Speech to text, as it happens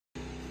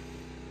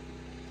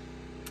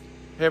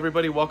Hey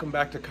everybody, welcome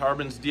back to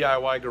Carbon's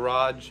DIY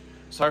Garage.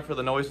 Sorry for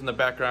the noise in the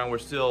background. We're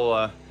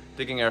still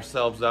digging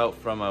ourselves out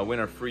from a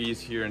winter freeze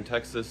here in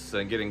Texas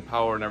and getting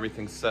power and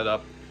everything set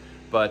up.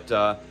 But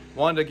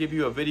wanted to give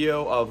you a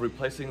video of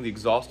replacing the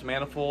exhaust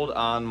manifold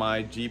on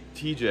my Jeep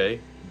TJ,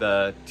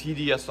 the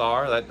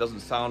TDSR. That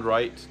doesn't sound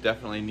right.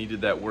 Definitely needed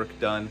that work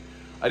done.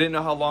 I didn't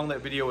know how long that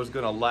video was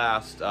going to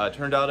last. It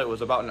turned out it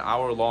was about an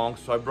hour long,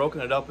 so I've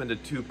broken it up into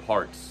two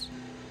parts.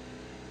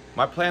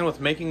 My plan with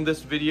making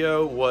this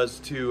video was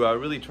to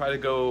really try to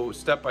go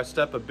step by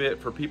step a bit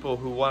for people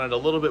who wanted a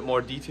little bit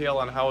more detail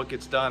on how it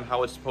gets done,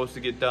 how it's supposed to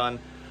get done,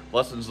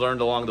 lessons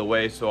learned along the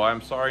way. So I'm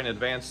sorry in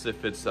advance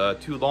if it's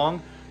too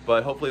long,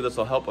 but hopefully this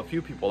will help a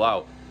few people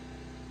out.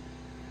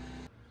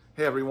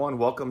 Hey everyone,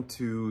 welcome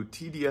to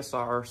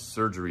TDSR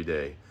Surgery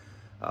Day.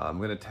 I'm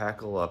going to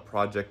tackle a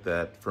project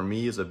that for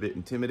me is a bit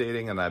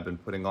intimidating and I've been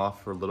putting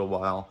off for a little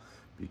while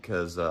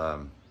because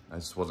I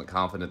just wasn't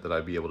confident that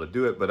I'd be able to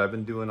do it, but I've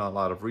been doing a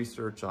lot of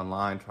research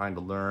online, trying to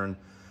learn,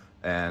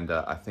 and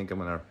I think I'm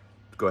gonna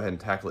go ahead and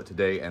tackle it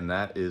today, and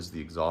that is the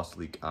exhaust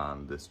leak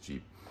on this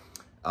Jeep.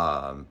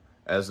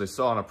 As I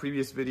saw in a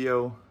previous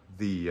video,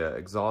 the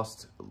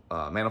exhaust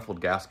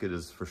manifold gasket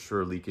is for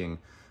sure leaking.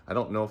 I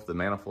don't know if the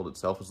manifold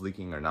itself is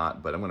leaking or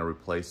not, but I'm gonna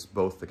replace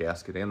both the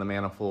gasket and the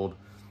manifold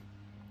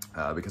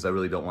because I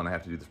really don't wanna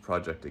have to do this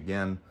project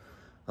again.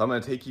 I'm gonna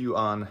take you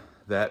on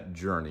that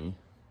journey.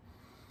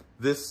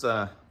 This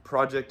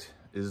project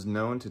is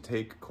known to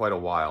take quite a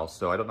while,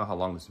 so I don't know how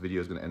long this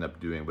video is going to end up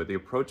doing, but the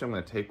approach I'm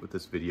going to take with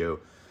this video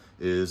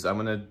is I'm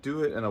going to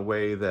do it in a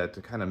way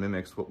that kind of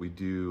mimics what we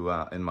do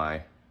in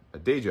my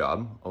day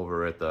job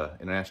over at the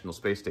International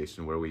Space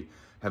Station, where we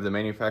have the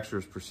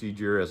manufacturer's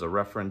procedure as a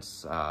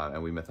reference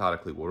and we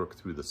methodically work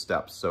through the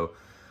steps. So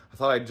I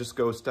thought I'd just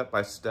go step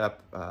by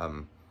step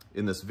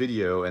in this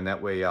video, and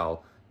that way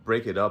I'll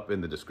break it up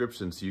in the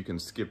description so you can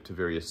skip to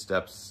various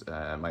steps.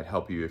 It might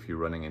help you if you're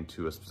running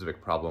into a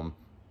specific problem.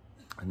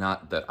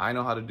 Not that I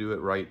know how to do it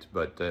right,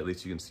 but at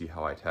least you can see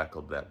how I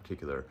tackled that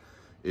particular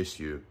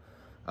issue.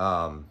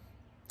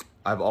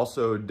 I've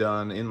also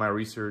done in my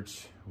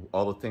research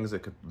all the things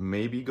that could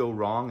maybe go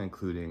wrong,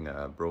 including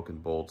broken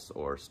bolts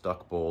or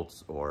stuck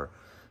bolts or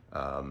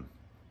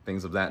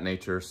things of that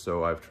nature.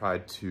 So I've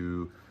tried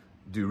to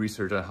do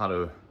research on how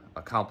to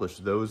accomplish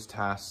those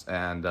tasks,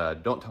 and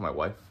don't tell my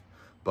wife.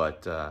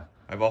 But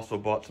I've also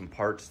bought some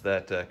parts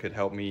that could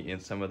help me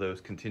in some of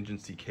those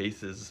contingency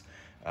cases.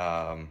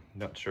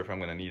 Not sure if I'm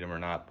going to need them or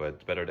not, but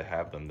it's better to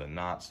have them than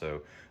not.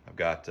 So I've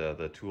got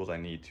the tools I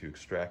need to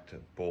extract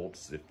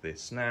bolts if they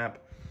snap.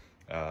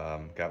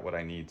 Got what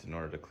I need in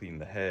order to clean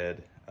the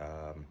head.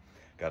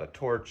 Got a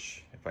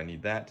torch if I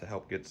need that to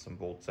help get some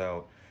bolts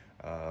out.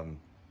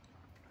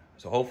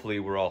 So hopefully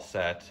we're all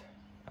set.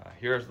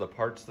 Here's the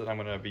parts that I'm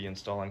going to be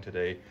installing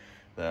today.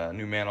 The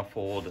new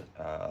manifold,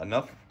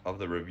 enough of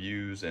the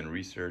reviews and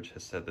research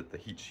has said that the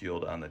heat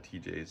shield on the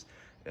TJs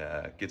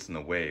gets in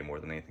the way more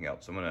than anything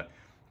else. So I'm going to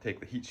take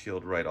the heat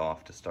shield right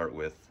off to start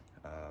with.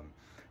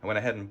 I went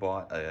ahead and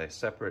bought a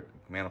separate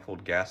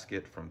manifold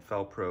gasket from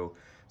Felpro,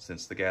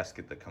 since the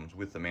gasket that comes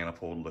with the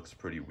manifold looks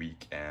pretty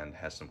weak and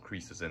has some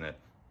creases in it,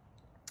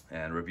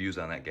 and reviews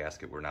on that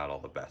gasket were not all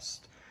the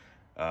best.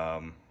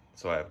 And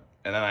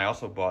then I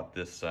also bought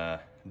this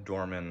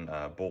Dorman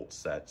bolt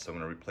set, so I'm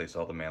going to replace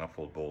all the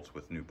manifold bolts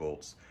with new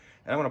bolts.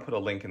 And I'm going to put a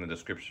link in the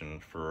description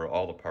for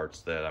all the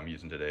parts that I'm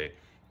using today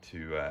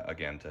to,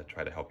 again, to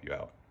try to help you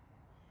out.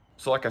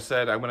 So like I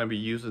said, I'm going to be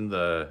using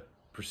the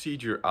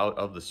procedure out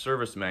of the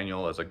service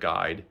manual as a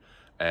guide,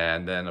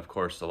 and then of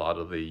course a lot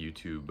of the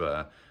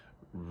YouTube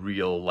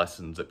real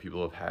lessons that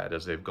people have had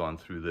as they've gone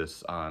through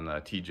this on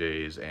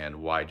TJs and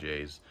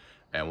YJs,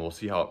 and we'll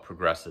see how it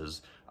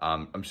progresses.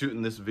 I'm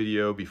shooting this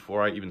video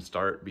before I even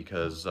start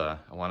because I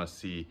want to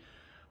see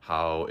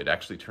how it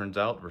actually turns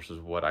out versus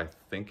what I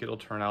think it'll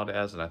turn out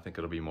as, and I think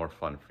it'll be more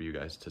fun for you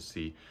guys to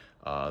see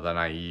the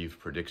naive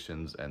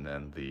predictions and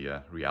then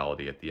the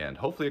reality at the end.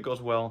 Hopefully it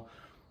goes well,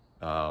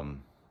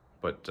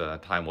 but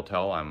time will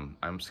tell.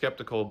 I'm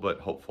skeptical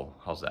but hopeful.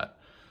 How's that?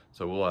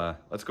 So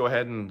let's go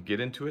ahead and get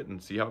into it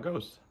and see how it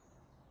goes.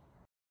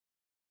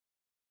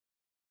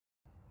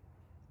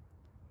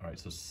 All right,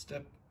 so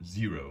step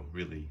 0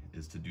 really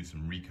is to do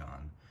some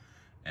recon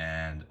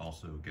and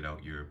also get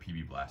out your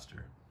PB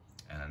blaster.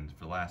 And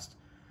for the last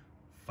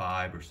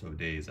 5 or so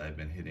days, I've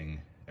been hitting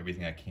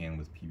everything I can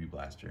with PB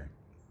blaster.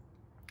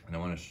 And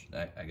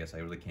I guess I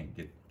really can't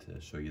get to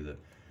show you the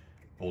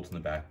bolts in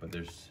the back, but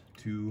there's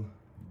 2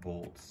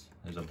 bolts.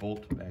 There's a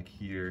bolt back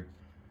here,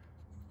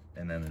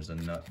 and then there's a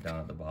nut down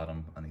at the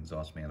bottom on the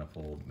exhaust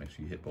manifold. Make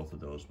sure you hit both of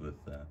those with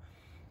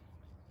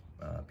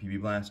PB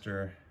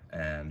blaster.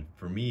 And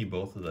for me,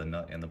 both of the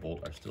nut and the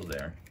bolt are still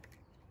there.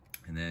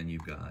 And then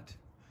you've got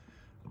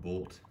the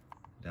bolt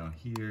down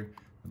here,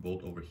 the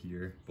bolt over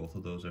here. Both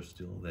of those are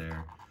still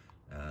there.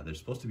 There's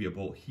supposed to be a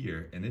bolt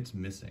here, and it's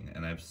missing.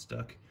 And I've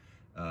stuck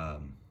a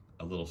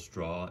little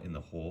straw in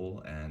the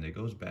hole, and it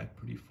goes back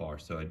pretty far.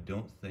 So I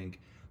don't think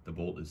the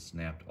bolt is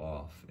snapped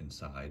off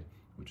inside,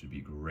 which would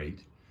be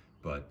great.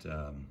 But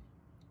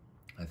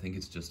I think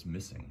it's just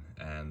missing.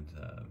 And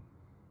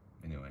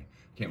anyway,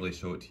 can't really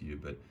show it to you,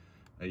 but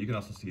you can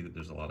also see that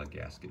there's a lot of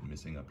gasket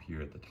missing up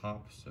here at the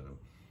top. So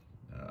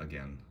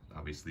again,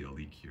 obviously a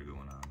leak here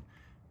going on,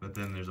 but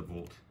then there's a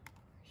bolt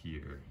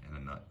here and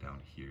a nut down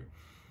here.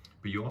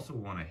 But you also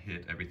want to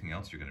hit everything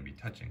else you're going to be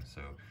touching.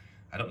 So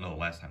I don't know the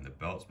last time the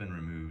belt's been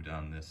removed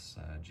on this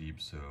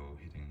Jeep, so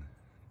hitting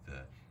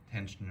the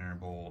tensioner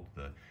bolt,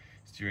 the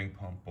steering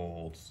pump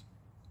bolts,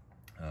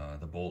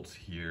 the bolts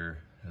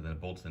here, the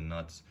bolts and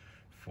nuts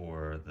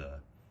for the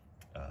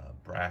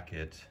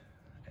bracket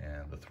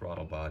and the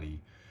throttle body,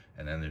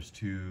 and then there's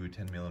two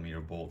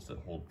 10mm bolts that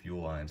hold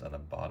fuel lines on the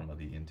bottom of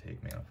the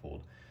intake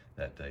manifold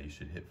that you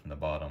should hit from the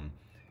bottom.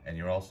 And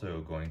you're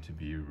also going to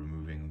be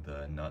removing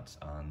the nuts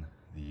on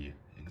the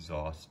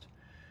exhaust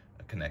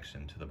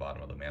connection to the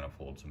bottom of the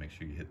manifold, so make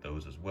sure you hit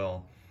those as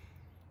well.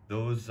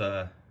 Those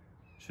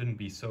shouldn't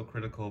be so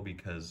critical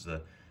because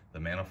the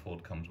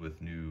manifold comes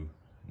with new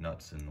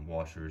nuts and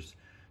washers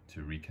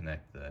to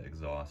reconnect the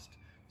exhaust.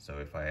 So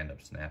if I end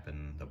up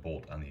snapping the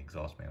bolt on the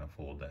exhaust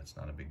manifold, that's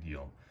not a big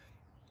deal.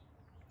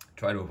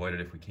 Try to avoid it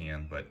if we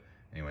can, but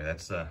anyway,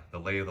 that's the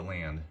lay of the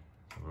land.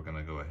 So we're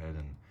gonna go ahead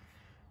and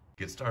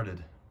get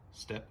started.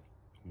 Step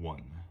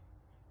 1,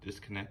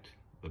 disconnect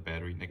the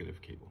battery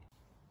negative cable.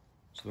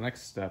 So the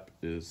next step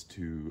is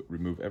to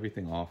remove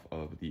everything off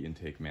of the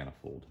intake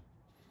manifold,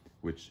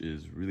 which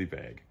is really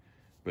vague.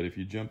 But if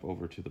you jump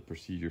over to the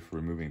procedure for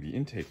removing the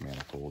intake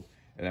manifold,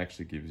 it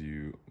actually gives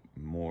you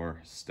more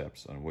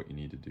steps on what you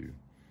need to do.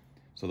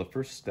 So the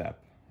first step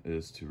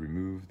is to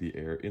remove the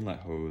air inlet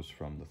hose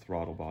from the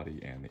throttle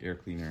body and the air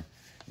cleaner.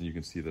 And you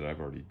can see that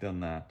I've already done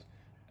that,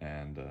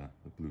 and the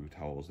blue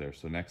towel is there.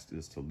 So next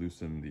is to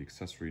loosen the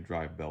accessory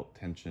drive belt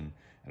tension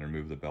and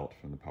remove the belt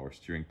from the power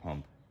steering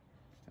pump.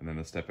 And then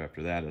the step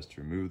after that is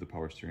to remove the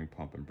power steering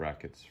pump and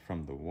brackets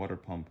from the water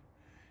pump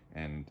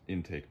and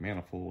intake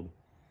manifold,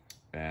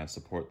 and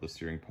support the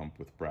steering pump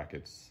with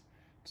brackets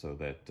so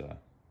that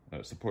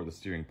support the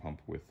steering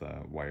pump with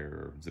wire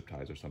or zip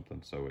ties or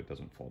something so it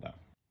doesn't fall down.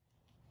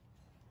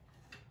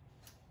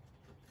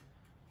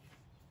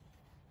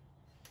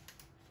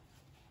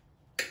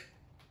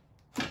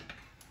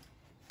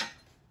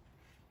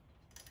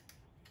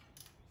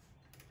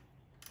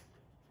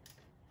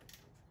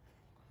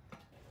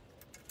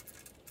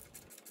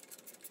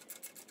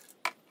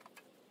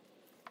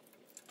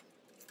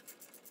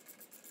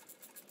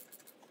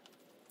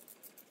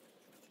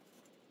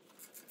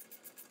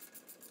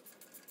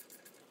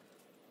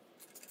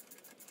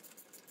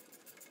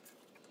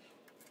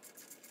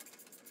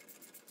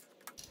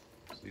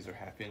 These are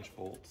 1/2-inch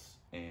bolts,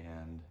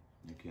 and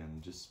you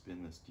can just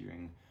spin the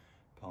steering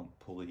pump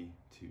pulley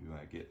to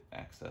get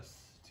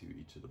access to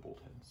each of the bolt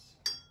heads.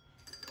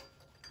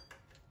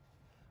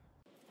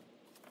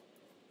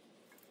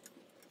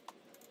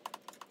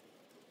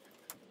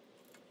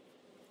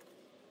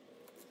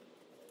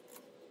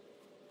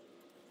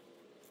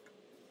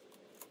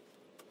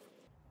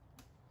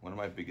 One of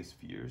my biggest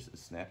fears is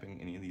snapping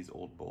any of these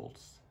old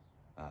bolts.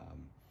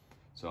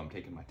 So I'm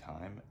taking my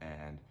time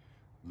and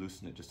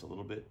loosen it just a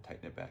little bit,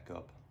 tighten it back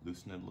up,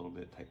 loosen it a little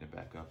bit, tighten it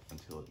back up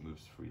until it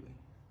moves freely.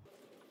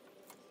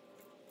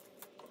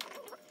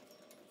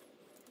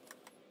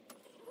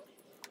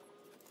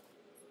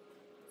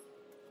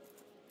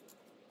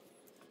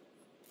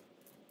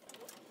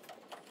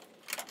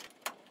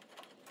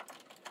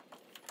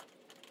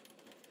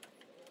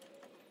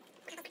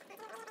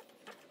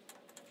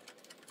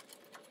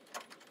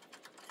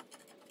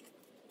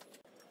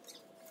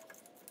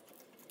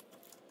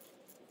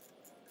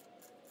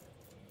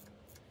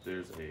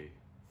 There's a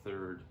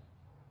third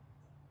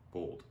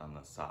bolt on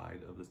the side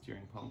of the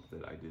steering pump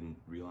that I didn't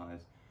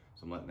realize,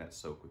 so I'm letting that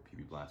soak with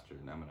PB Blaster,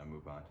 and I'm going to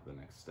move on to the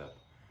next step,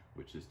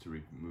 which is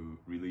to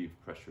relieve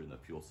pressure in the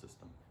fuel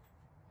system.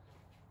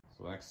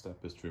 So the next step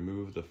is to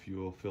remove the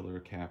fuel filler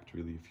cap to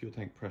relieve fuel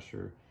tank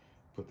pressure,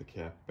 put the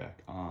cap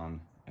back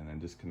on, and then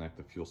disconnect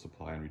the fuel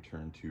supply and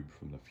return tube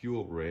from the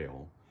fuel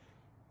rail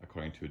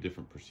according to a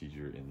different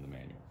procedure in the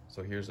manual.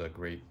 So here's a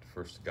great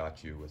first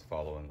got you with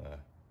following the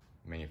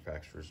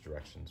manufacturer's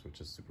directions,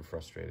 which is super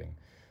frustrating.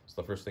 So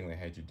the first thing they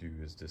had you do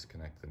is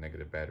disconnect the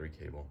negative battery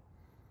cable,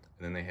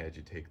 and then they had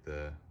you take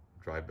the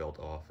drive belt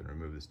off and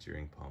remove the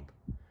steering pump,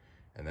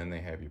 and then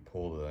they have you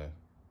pull the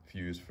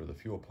fuse for the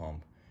fuel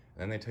pump,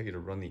 and then they tell you to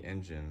run the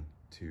engine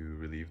to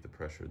relieve the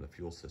pressure in the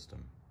fuel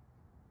system.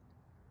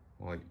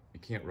 Well, you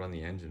can't run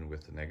the engine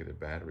with the negative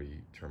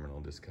battery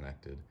terminal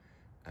disconnected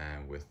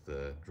and with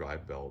the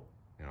drive belt.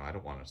 I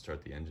don't want to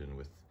start the engine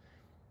with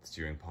the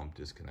steering pump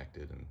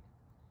disconnected and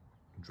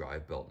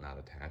drive belt not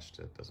attached.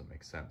 It doesn't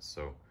make sense.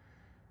 So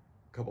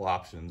a couple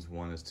options.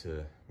 One is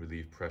to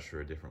relieve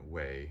pressure a different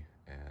way,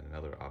 and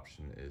another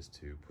option is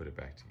to put it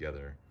back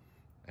together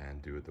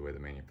and do it the way the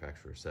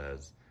manufacturer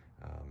says.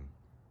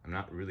 I'm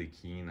not really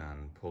keen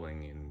on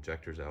pulling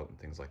injectors out and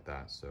things like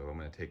that, so I'm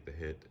going to take the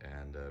hit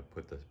and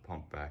put the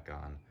pump back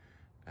on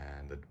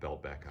and the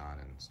belt back on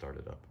and start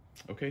it up.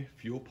 Okay,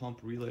 fuel pump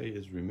relay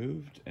is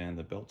removed and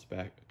the belt's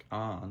back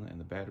on and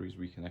the battery's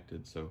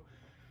reconnected, so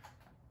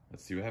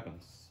let's see what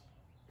happens.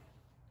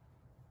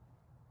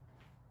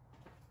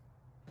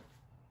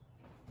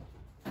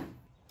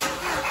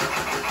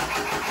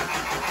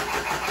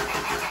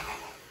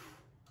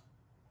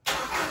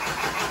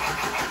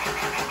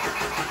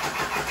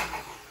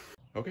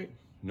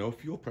 no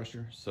fuel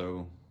pressure,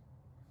 so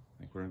I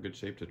think we're in good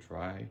shape to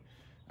try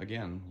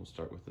again. We'll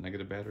start with the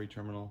negative battery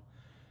terminal,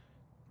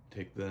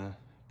 take the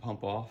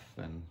pump off,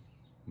 and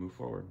move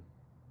forward.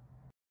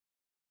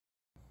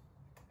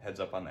 Heads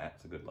up on that,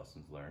 it's a good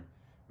lessons learned.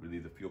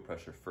 Relieve the fuel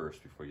pressure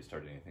first before you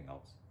start anything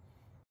else.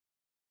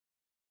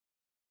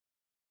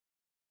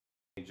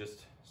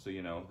 Just so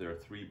you know, there are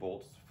 3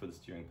 bolts for the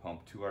steering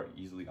pump. 2 are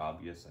easily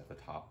obvious at the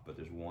top, but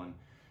there's 1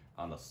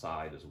 on the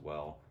side as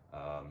well,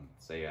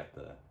 say at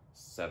the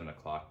 7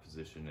 o'clock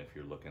position if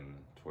you're looking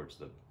towards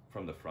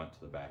from the front to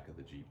the back of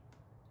the Jeep.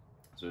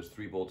 So there's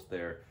 3 bolts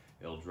there.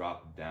 It'll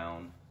drop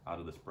down out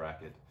of this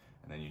bracket,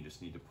 and then you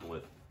just need to pull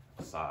it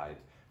aside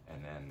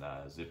and then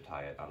zip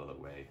tie it out of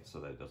the way so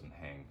that it doesn't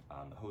hang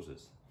on the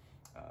hoses.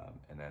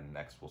 And then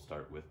next we'll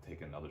start with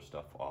taking other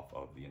stuff off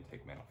of the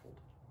intake manifold.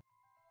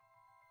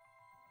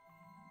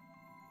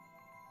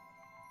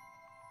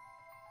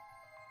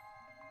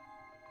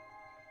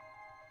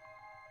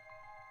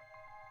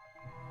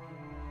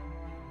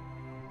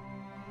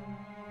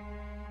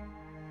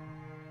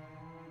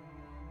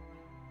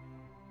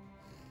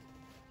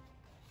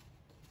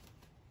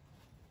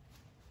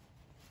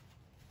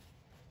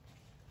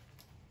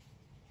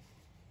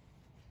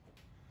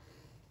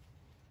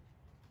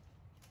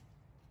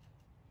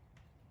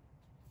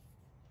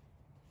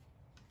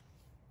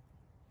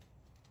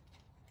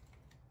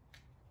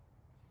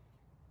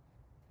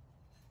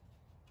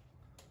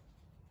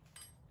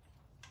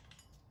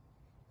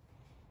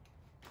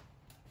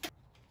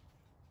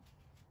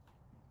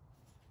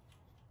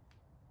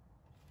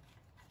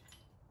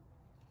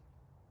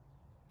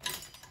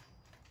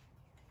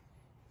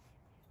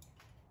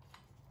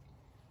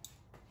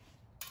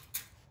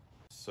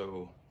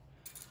 So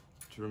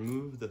to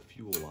remove the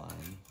fuel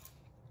line,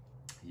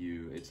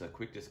 it's a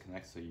quick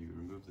disconnect, so you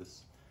remove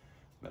this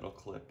metal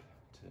clip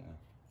to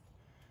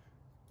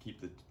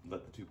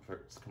let the 2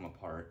 parts come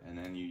apart, and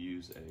then you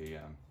use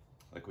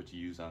like what you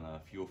use on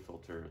a fuel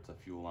filter. It's a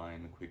fuel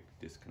line quick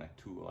disconnect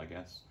tool, I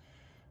guess.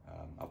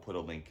 I'll put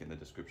a link in the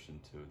description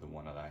to the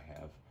one that I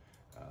have.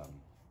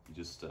 You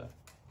just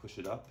push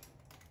it up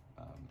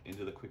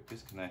into the quick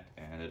disconnect,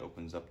 and it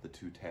opens up the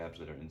 2 tabs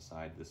that are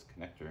inside this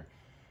connector.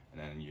 And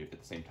then at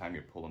the same time,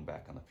 you're pulling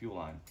back on the fuel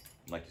line.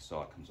 Like you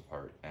saw, it comes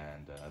apart,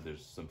 and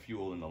there's some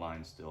fuel in the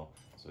line still,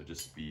 so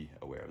just be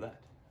aware of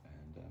that.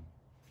 And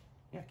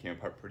yeah, it came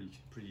apart pretty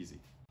easy.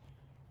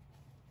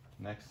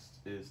 Next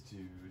is to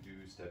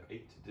do step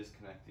 8, to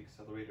disconnect the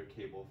accelerator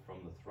cable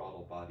from the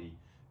throttle body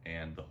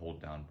and the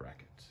hold down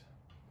bracket.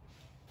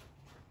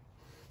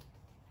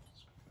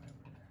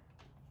 Screwdriver.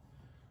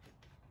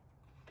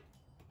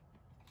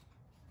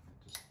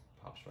 It just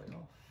pops right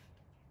off.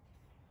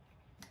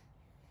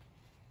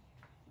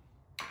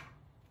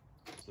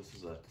 So this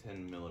is a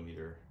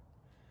 10mm,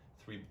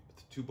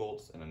 2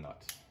 bolts and a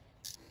nut.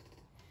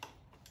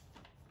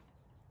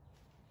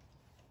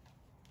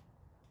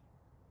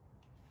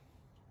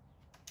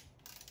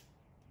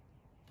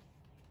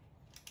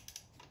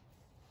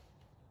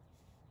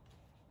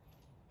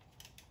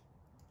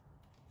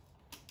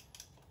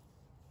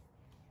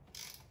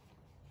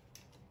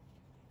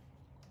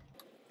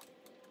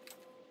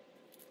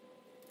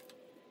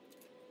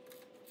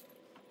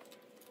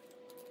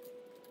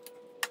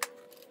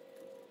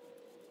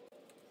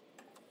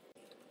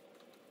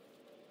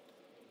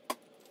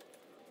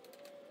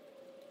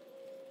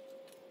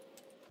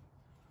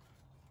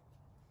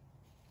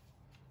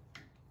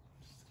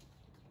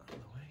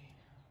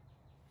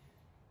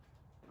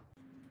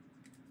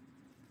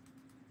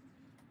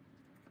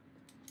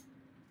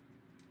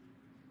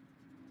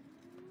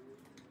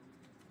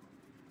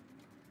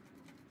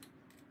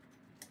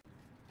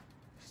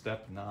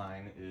 Step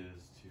 9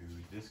 is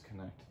to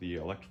disconnect the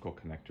electrical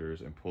connectors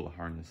and pull the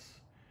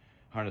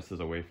harnesses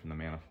away from the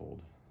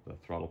manifold. The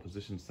throttle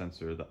position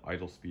sensor, the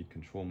idle speed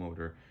control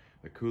motor,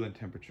 the coolant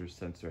temperature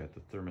sensor at the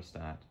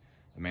thermostat,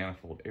 the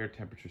manifold air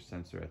temperature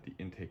sensor at the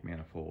intake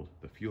manifold,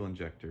 the fuel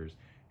injectors,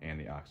 and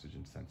the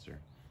oxygen sensor.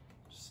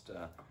 Just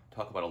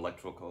talk about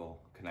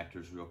electrical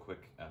connectors real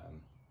quick.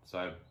 So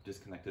I've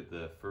disconnected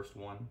the first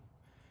one,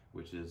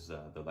 which is the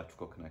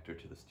electrical connector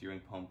to the steering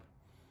pump.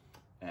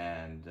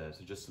 And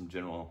so just some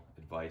general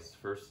advice.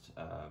 First,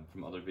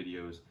 from other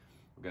videos,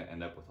 we're going to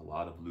end up with a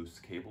lot of loose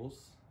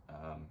cables.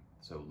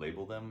 So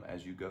label them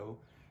as you go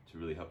to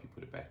really help you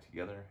put it back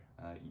together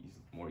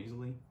more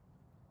easily.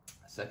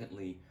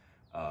 Secondly,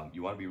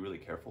 you want to be really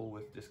careful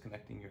with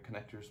disconnecting your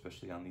connectors,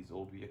 especially on these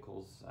old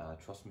vehicles.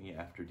 Trust me,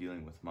 after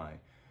dealing with my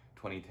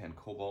 2010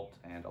 Cobalt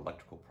and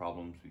electrical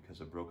problems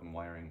because of broken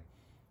wiring,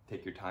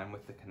 take your time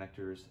with the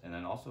connectors, and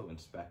then also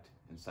inspect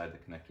inside the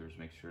connectors.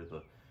 Make sure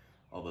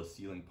all the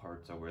sealing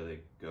parts are where they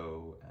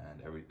go,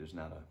 and there's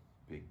not a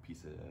big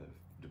piece of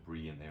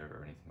debris in there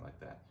or anything like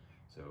that.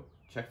 So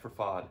check for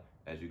FOD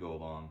as you go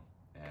along,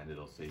 and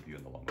it'll save you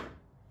in the long run.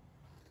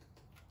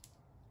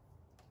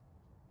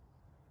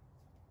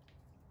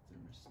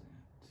 Thermostat.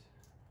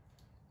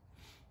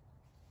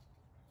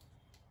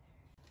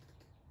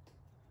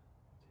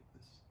 Take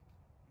this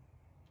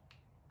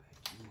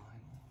packing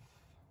line off.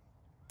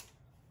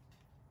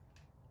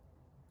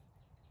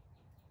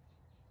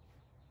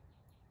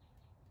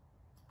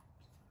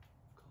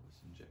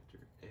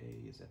 Injector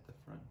A is at the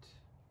front,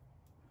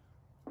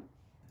 and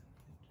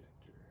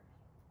injector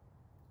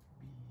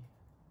B.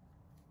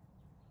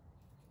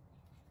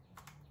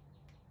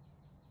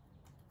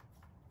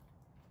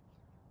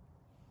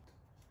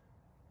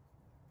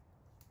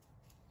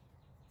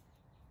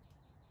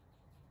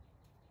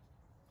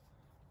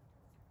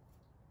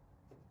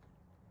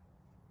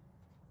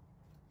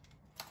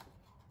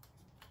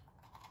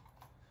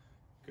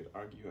 Could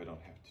argue I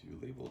don't have to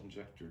label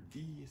injector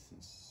D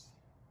since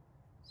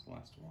it's the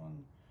last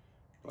one,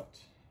 but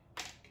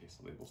in case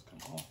the labels come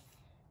off.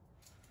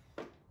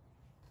 There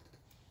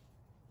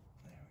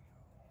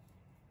we go.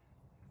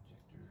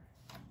 Injector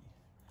E.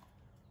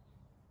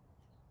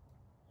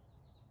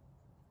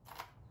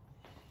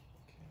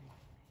 Okay.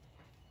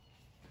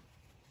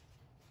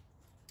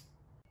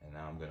 And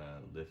now I'm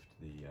gonna lift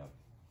the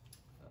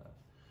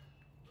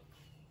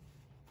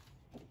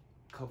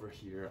cover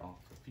here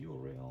off the fuel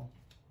rail,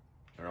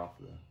 or off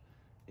the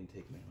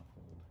intake manifold.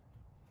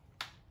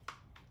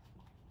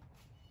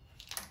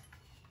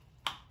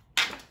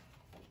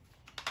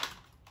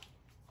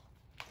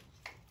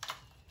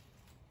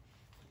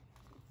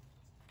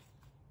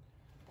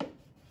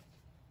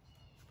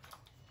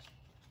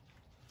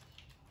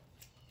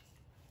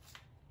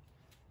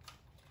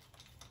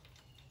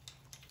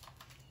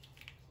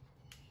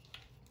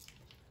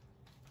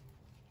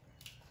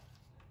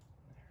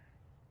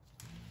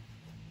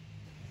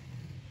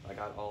 I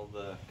got all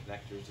the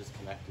connectors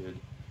disconnected.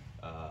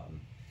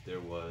 There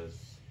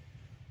was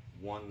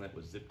one that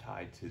was zip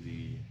tied to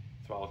the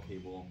throttle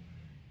cable.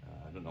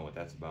 I don't know what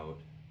that's about.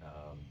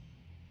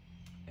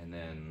 And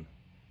then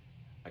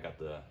I got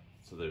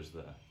so there's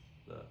the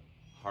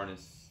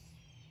harness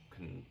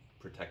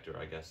protector,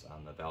 I guess,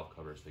 on the valve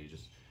cover. So you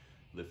just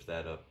lift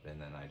that up, and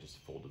then I just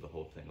folded the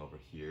whole thing over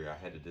here. I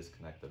had to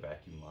disconnect the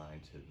vacuum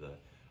line to the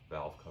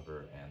valve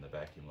cover and the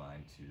vacuum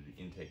line to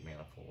the intake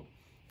manifold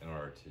in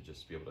order to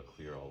just be able to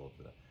clear all of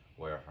the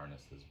wire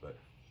harnesses. But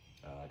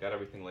I got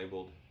everything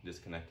labeled,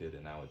 disconnected,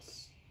 and now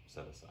it's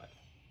set aside.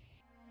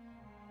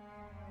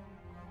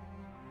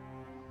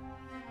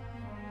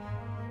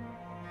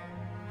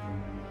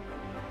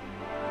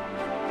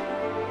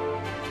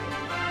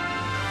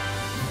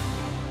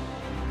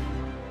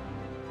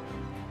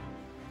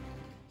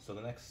 So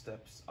the next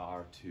steps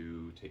are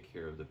to take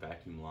care of the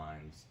vacuum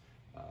lines.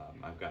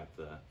 I've got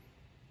the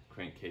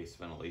crankcase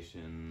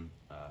ventilation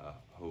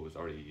hose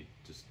already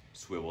just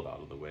swiveled out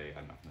of the way.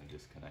 I'm not going to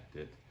disconnect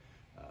it.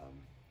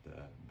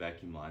 The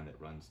vacuum line that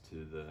runs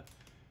to the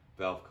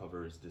valve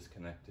cover is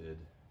disconnected.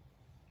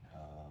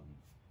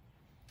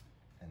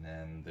 And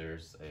then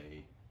there's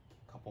a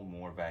couple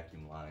more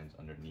vacuum lines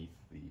underneath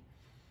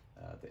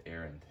the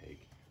air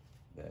intake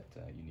that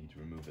you need to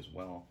remove as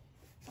well.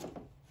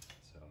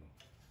 So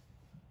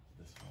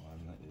this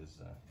one is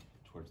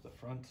towards the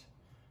front,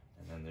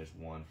 and then there's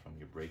one from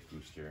your brake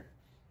booster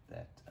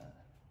that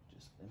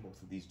and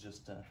both of these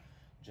just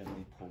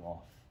gently pull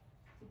off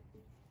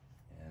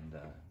and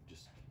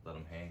just let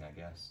them hang, I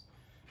guess.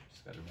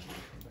 Just got to remember to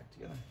put them back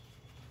together.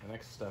 The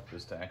next step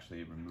is to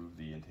actually remove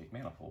the intake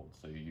manifold.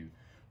 So you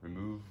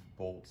remove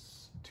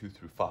bolts 2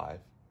 through 5,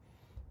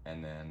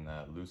 and then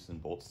loosen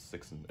bolts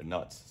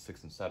nuts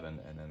 6 and 7,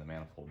 and then the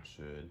manifold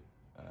should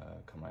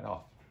come right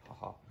off.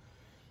 Haha.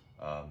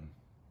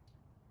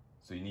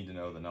 So you need to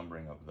know the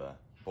numbering of the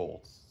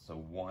bolts. So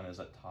 1 is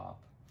at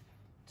top,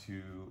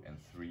 2 and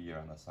 3 are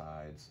on the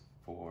sides,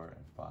 4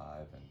 and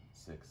 5 and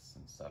 6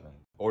 and 7.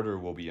 Order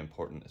will be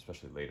important,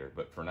 especially later,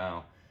 but for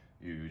now,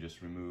 you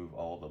just remove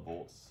all the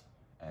bolts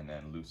and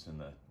then loosen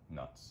the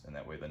nuts, and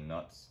that way the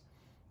nuts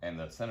and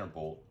the center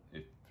bolt,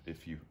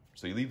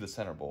 so you leave the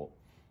center bolt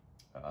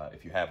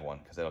if you have one,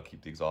 because that'll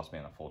keep the exhaust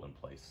manifold in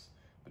place.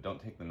 But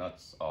don't take the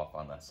nuts off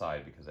on that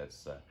side, because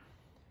that's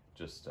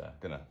just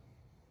gonna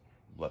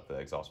let the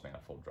exhaust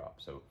manifold drop.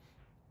 So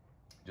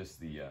just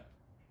the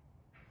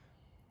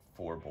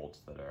 4 bolts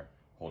that are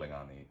holding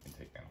on the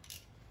intake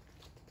manifold.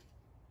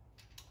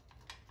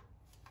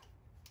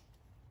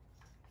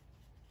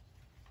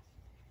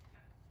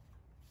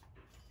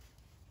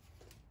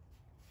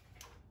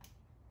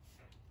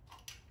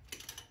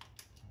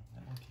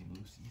 That one came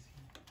loose easy.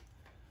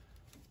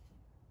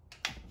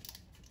 That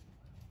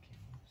one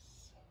came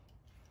loose.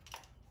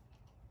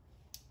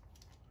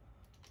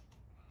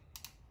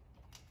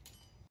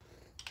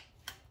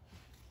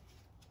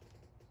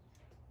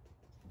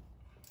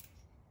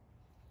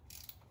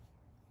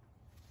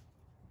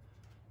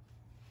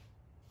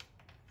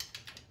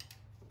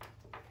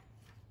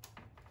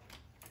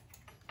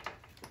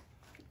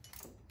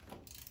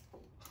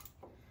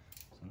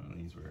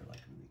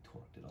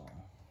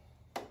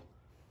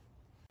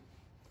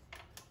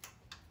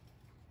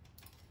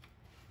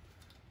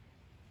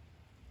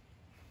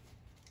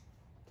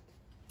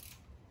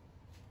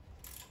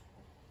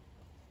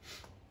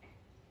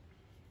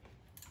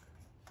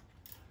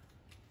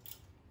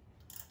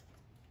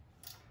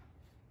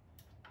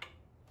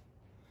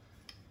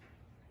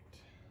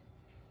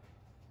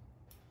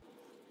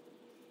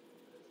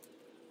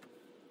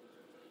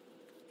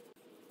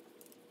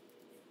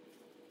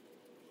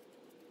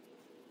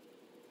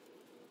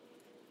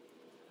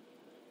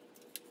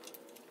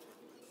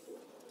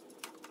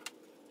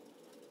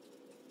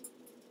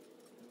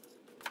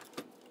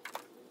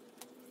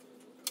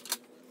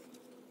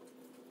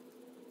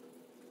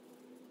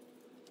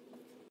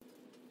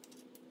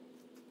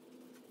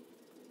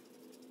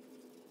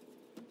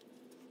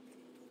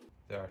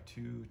 there are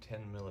two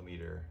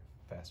 10mm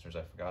fasteners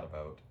I forgot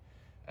about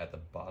at the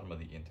bottom of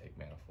the intake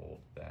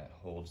manifold that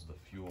holds the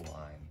fuel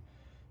line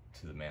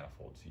to the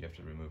manifold, so you have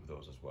to remove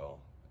those as well.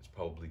 It's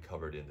probably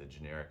covered in the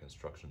generic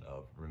instruction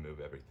of remove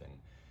everything.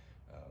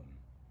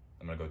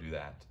 I'm gonna go do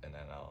that, and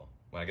then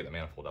when I get the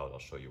manifold out, I'll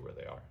show you where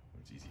they are.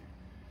 It's easier.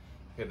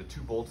 Okay, the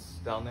two bolts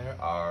down there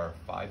are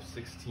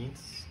 5/16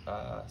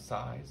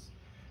 size,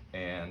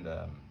 and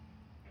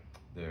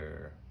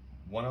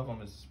one of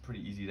them is pretty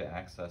easy to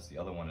access. The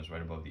other one is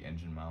right above the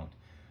engine mount,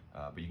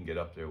 but you can get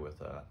up there with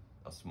a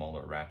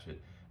smaller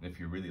ratchet. And if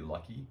you're really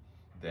lucky,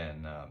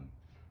 then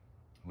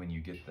when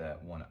you get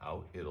that one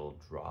out, it'll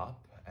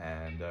drop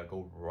and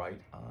go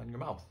right on your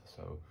mouth.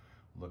 So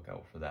look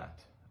out for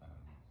that.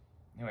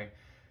 Anyway,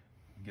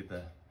 get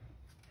the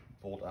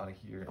bolt out of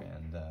here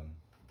and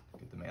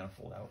get the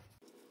manifold out.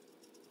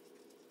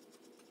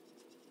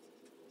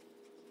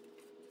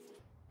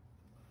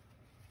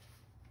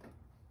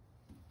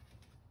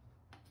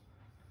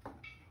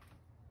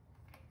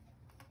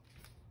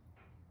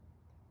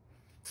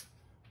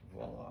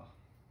 Voila.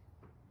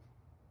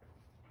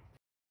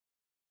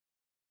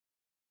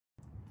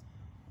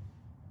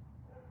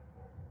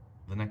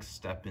 The next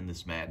step in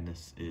this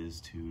madness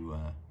is to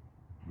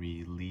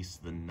release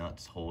the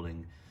nuts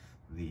holding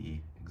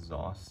the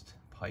exhaust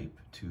pipe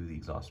to the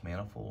exhaust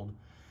manifold.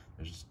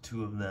 There's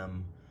two of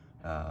them.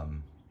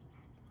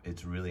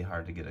 It's really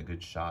hard to get a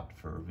good shot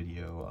for a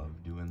video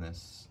of doing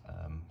this.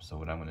 So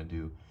what I'm gonna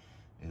do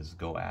is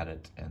go at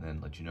it and then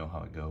let you know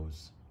how it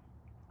goes.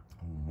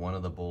 One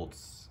of the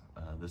bolts,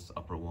 this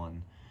upper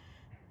one,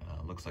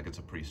 looks like it's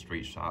a pretty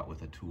straight shot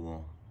with a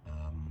tool,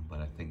 but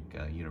I think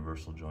a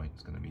universal joint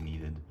is gonna be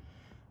needed.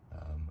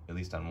 At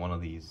least on one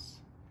of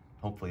these.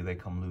 Hopefully they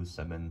come loose.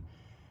 I've been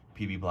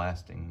PB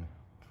blasting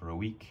for a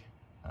week,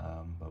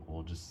 but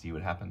we'll just see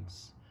what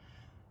happens.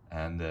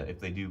 And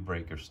if they do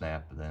break or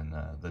snap, then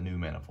the new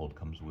manifold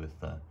comes with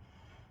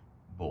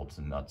bolts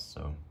and nuts,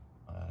 so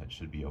it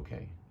should be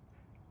okay.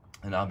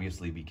 And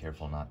obviously be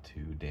careful not to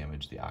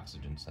damage the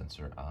oxygen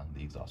sensor on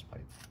the exhaust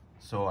pipe.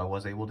 So I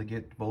was able to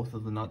get both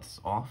of the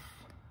nuts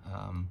off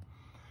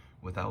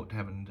without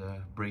having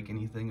to break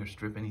anything or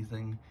strip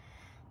anything.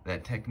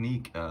 That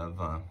technique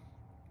of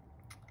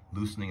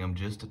loosening them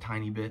just a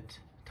tiny bit,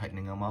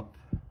 tightening them up,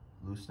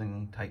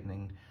 loosening,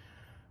 tightening,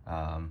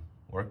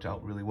 worked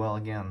out really well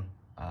again.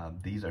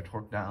 These are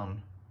torqued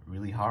down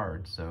really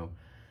hard, so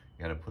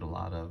you gotta put a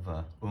lot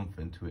of oomph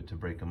into it to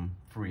break them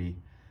free.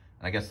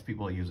 And I guess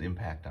people use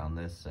impact on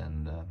this,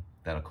 and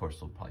that of course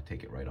will probably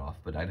take it right off,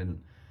 but I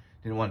didn't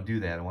want to do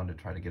that. I wanted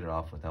to try to get it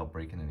off without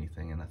breaking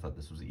anything, and I thought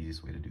this was the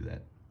easiest way to do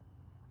that.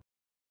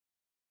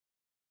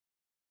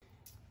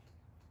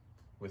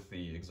 With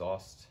the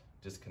exhaust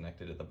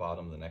disconnected at the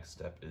bottom, the next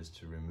step is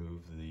to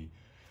remove the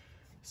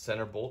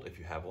center bolt, if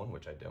you have one,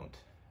 which I don't,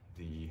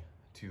 the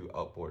two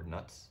outboard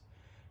nuts,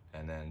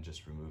 and then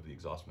just remove the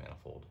exhaust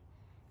manifold.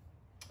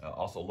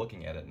 Also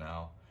looking at it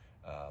now,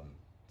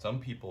 some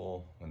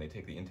people, when they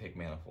take the intake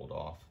manifold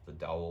off, the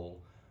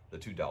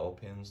two dowel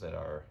pins that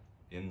are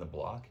in the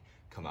block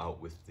come out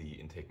with the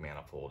intake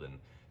manifold, and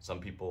some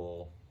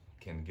people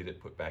can get it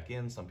put back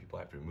in, some people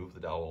have to remove the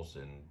dowels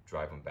and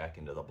drive them back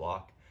into the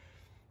block.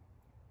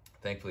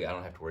 Thankfully, I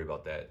don't have to worry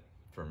about that.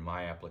 For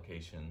my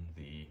application,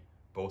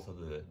 both of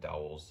the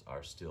dowels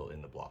are still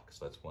in the block,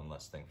 so that's one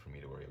less thing for me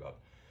to worry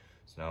about.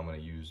 So now I'm going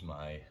to use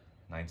my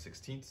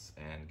 9/16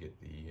 and get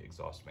the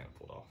exhaust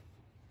manifold off.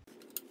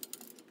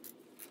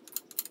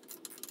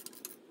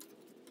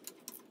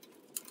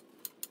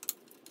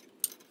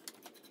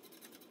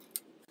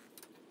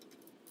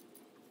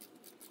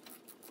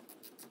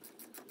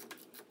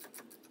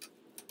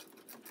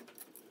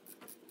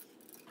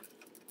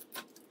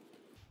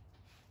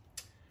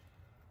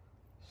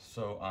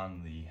 So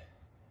on the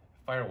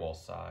firewall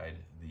side,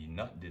 the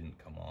nut didn't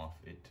come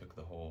off. It took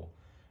the whole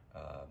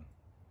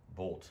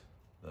bolt,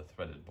 the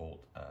threaded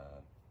bolt,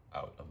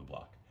 out of the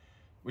block,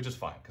 which is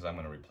fine because I'm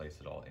going to replace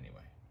it all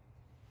anyway.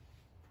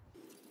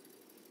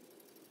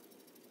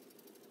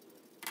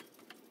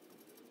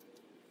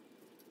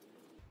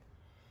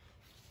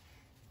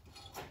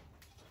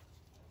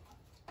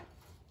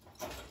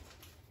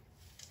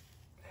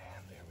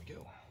 And there we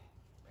go.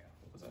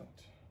 Manifold is out.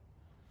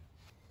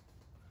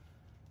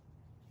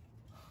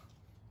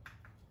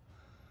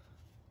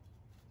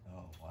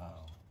 Oh,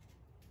 wow.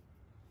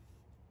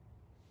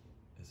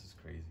 This is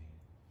crazy.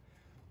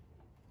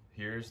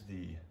 Here's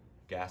the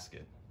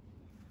gasket.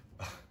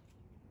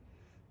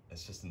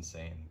 It's just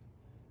insane.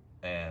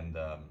 And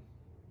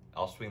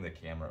I'll swing the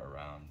camera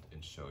around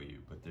and show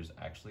you, but there's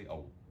actually a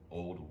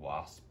old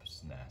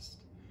wasp's nest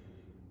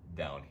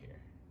down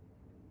here.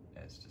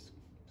 And it's just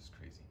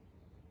crazy.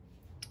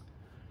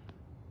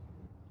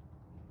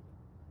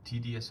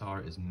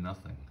 TDSR is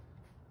nothing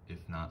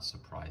if not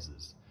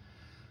surprises.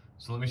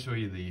 So let me show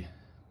you the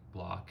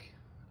block.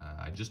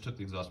 I just took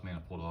the exhaust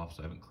manifold off,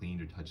 so I haven't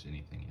cleaned or touched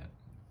anything yet.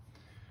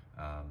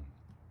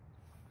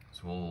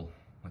 So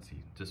let's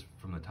see, just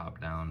from the top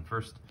down.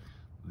 First,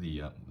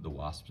 the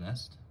wasp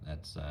nest.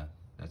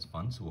 That's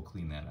fun, so we'll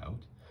clean that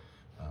out.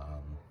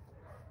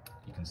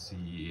 You can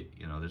see,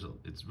 you know,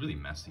 it's really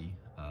messy.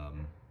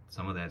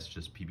 Some of that's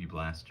just PB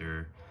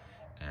Blaster,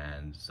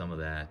 and some of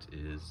that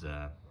is,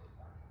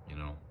 you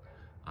know,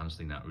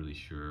 honestly not really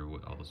sure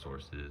what all the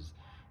source is,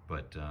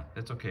 but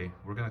that's okay.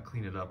 We're gonna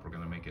clean it up. We're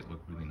gonna make it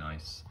look really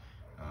nice.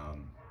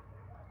 You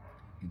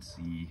can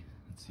see,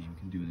 let's see, we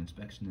can do an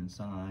inspection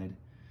inside.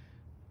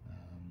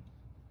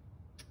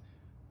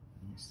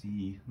 Let's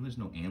see, well, there's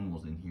no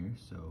animals in here,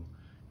 so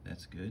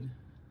that's good.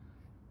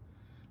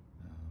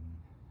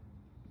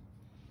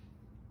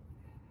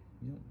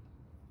 Yep.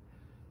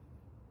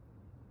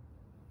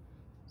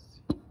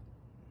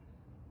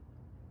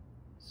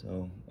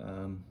 So,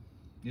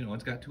 you know,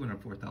 it's got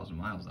 204,000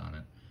 miles on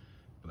it,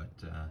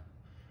 but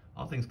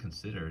all things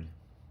considered,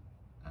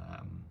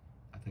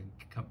 I think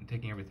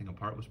taking everything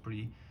apart was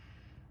pretty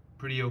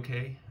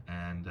okay,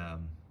 and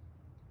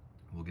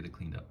we'll get it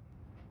cleaned up.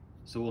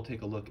 So we'll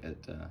take a look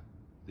at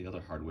the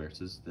other hardware.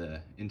 This is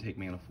the intake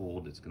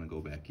manifold. It's going to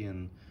go back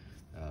in.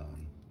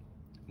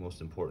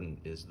 Most important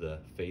is the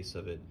face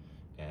of it,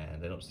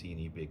 and I don't see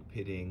any big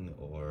pitting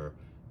or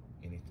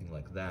anything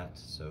like that,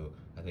 so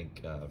I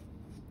think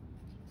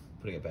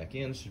putting it back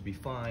in should be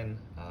fine.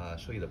 I'll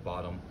show you the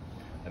bottom.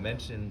 I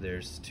mentioned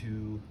there's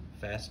 2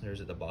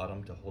 fasteners at the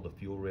bottom to hold a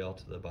fuel rail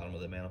to the bottom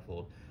of the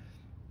manifold.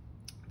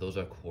 Those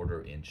are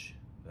 1/4 inch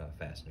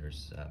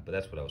fasteners, but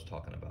that's what I was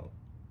talking about.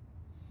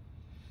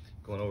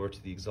 Going over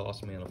to the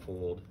exhaust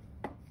manifold,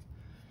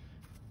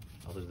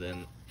 other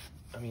than,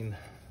 I mean,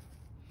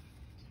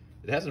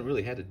 it hasn't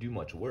really had to do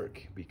much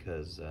work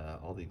because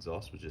all the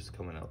exhaust was just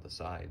coming out the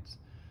sides.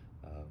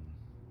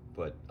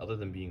 But other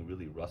than being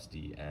really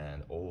rusty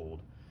and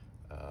old,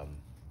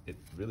 it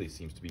really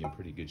seems to be in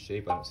pretty good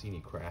shape. I don't see any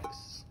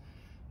cracks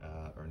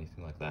or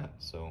anything like that.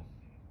 So,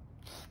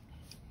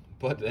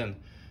 but then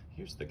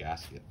here's the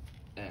gasket,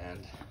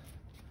 and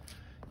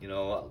you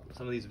know,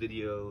 some of these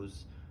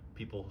videos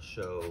people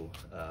show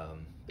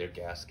their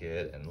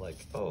gasket and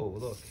like, oh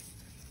look,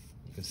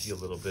 you can see a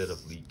little bit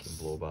of leak and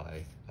blow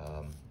by.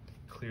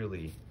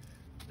 Clearly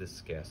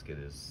this gasket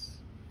is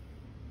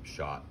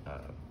shot,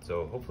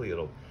 so hopefully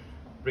it'll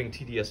bring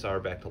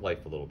TDSR back to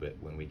life a little bit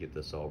when we get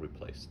this all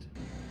replaced.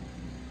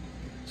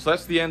 So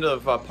that's the end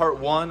of part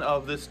 1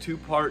 of this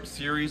 2-part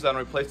series on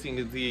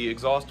replacing the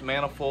exhaust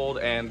manifold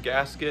and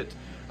gasket.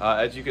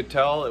 As you could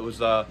tell, it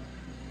was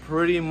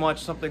pretty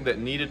much something that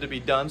needed to be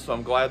done, so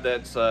I'm glad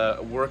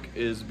that work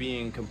is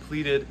being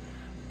completed.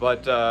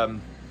 But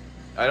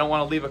I don't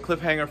want to leave a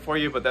cliffhanger for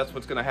you, but that's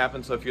what's going to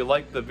happen. So if you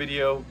like the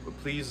video,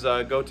 please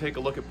go take a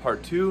look at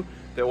part 2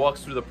 that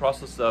walks through the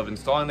process of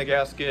installing the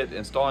gasket,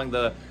 installing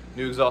the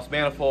new exhaust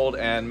manifold,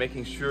 and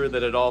making sure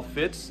that it all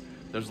fits.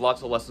 There's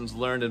lots of lessons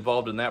learned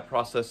involved in that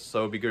process,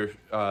 so be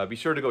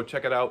sure to go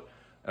check it out.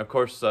 And of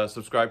course,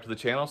 subscribe to the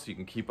channel so you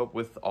can keep up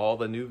with all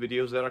the new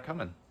videos that are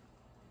coming.